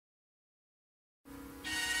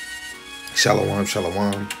Shalom,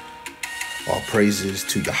 shalom. All praises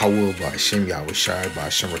to Yahweh by Hashem, Yahweh Shai, by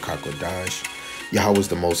Hashem Rakakodash. Yahweh is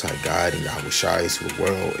the Most High God, and Yahweh Shai is who the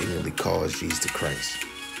world ignorantly calls Jesus the Christ.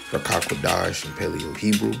 Rakakodash in Paleo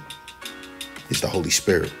Hebrew is the Holy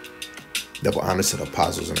Spirit. Double honors to the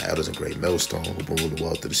apostles and the elders in Great Millstone who rule the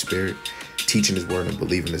wealth of the Spirit, teaching His word and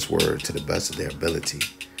believing His word to the best of their ability.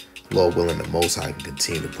 Lord willing, the Most High can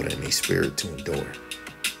continue to put in a spirit to endure.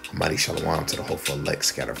 Almighty Shalom to the hopeful elect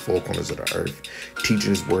scattered four corners of the earth, teaching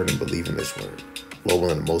His word and believing His word. Lord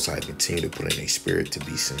willing, the Most High continue to put in a spirit to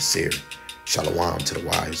be sincere. Shalom to the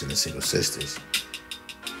wives and the single sisters.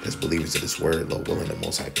 As believers of this word, Lord willing, the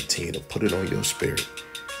Most High continue to put it on your spirit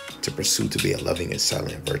to pursue to be a loving and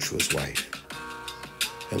silent and virtuous wife.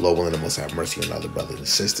 And Lord willing, the Most High have mercy on other brothers and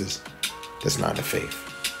sisters that's not in the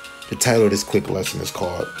faith. The title of this quick lesson is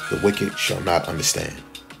called The Wicked Shall Not Understand.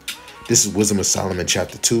 This is Wisdom of Solomon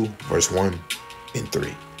chapter 2, verse 1 and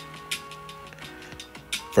 3.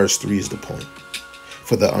 Verse 3 is the point.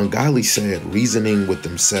 For the ungodly said, reasoning with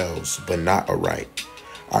themselves, but not aright.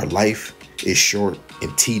 Our life is short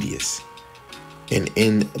and tedious, and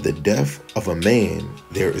in the death of a man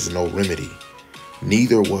there is no remedy.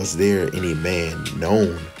 Neither was there any man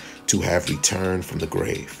known to have returned from the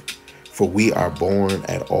grave. For we are born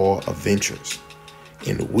at all adventures,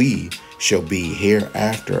 and we shall be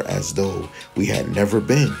hereafter as though we had never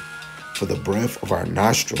been. For the breath of our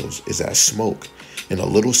nostrils is as smoke, and a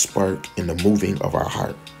little spark in the moving of our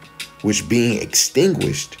heart, which being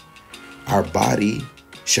extinguished, our body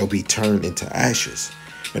shall be turned into ashes,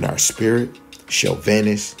 and our spirit shall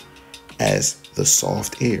vanish as the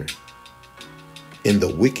soft air. And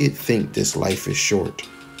the wicked think this life is short,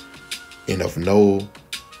 and of no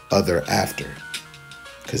other after,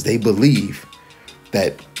 because they believe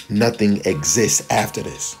that nothing exists after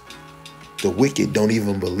this. The wicked don't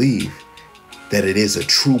even believe that it is a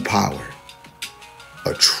true power,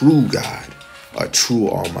 a true God, a true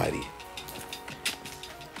Almighty.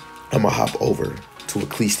 I'm going to hop over to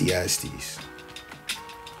Ecclesiastes.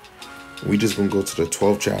 We just going to go to the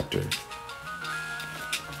 12th chapter,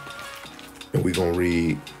 and we're going to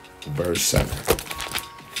read verse 7.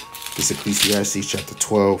 This is Ecclesiastes chapter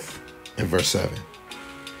 12 and verse 7.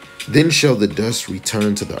 Then shall the dust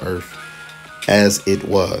return to the earth as it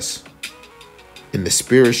was, and the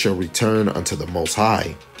spirit shall return unto the Most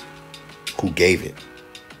High who gave it.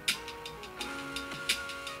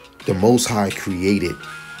 The Most High created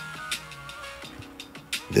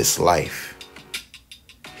this life.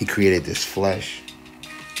 He created this flesh.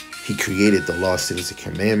 He created the law, statutes, and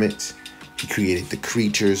commandments. He created the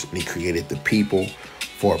creatures, and He created the people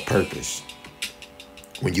for a purpose.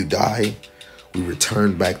 When you die, we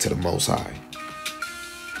return back to the Most High.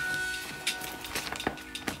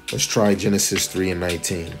 Let's try Genesis 3 and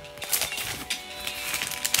 19.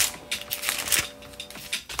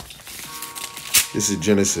 This is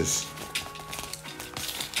Genesis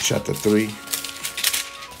chapter 3,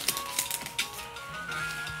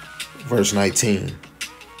 verse 19.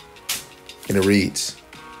 And it reads,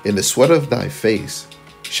 in the sweat of thy face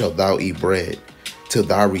shalt thou eat bread, till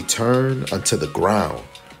thou return unto the ground.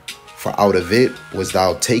 For out of it was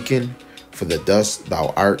thou taken, for the dust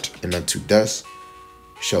thou art, and unto dust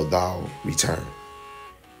shalt thou return.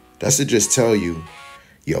 That's to just tell you,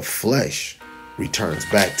 your flesh returns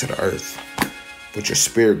back to the earth, but your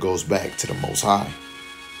spirit goes back to the Most High.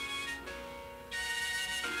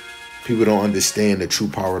 People don't understand the true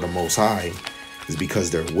power of the Most High is because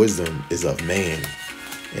their wisdom is of man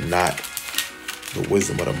and not the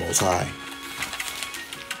wisdom of the Most High.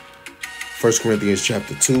 1 Corinthians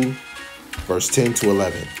chapter 2, verse 10 to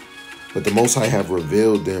 11. But the Most High have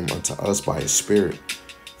revealed them unto us by His Spirit.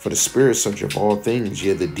 For the Spirit searcheth all things,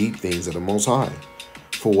 yea, the deep things of the Most High.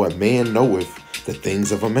 For what man knoweth the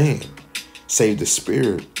things of a man, save the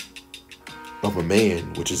spirit of a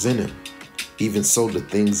man which is in him? Even so the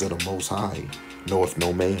things of the Most High knoweth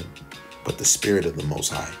no man, but the Spirit of the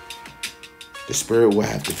Most High. The Spirit will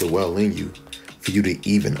have to dwell in you for you to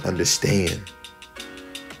even understand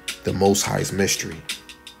the Most High's mystery.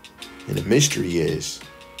 And the mystery is,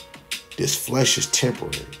 this flesh is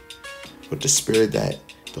temporary, but the spirit that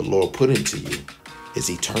the Lord put into you is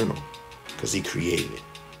eternal because He created it.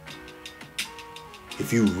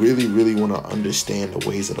 If you really, really want to understand the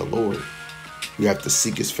ways of the Lord, you have to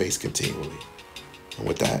seek His face continually. And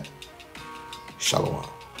with that, Shalom.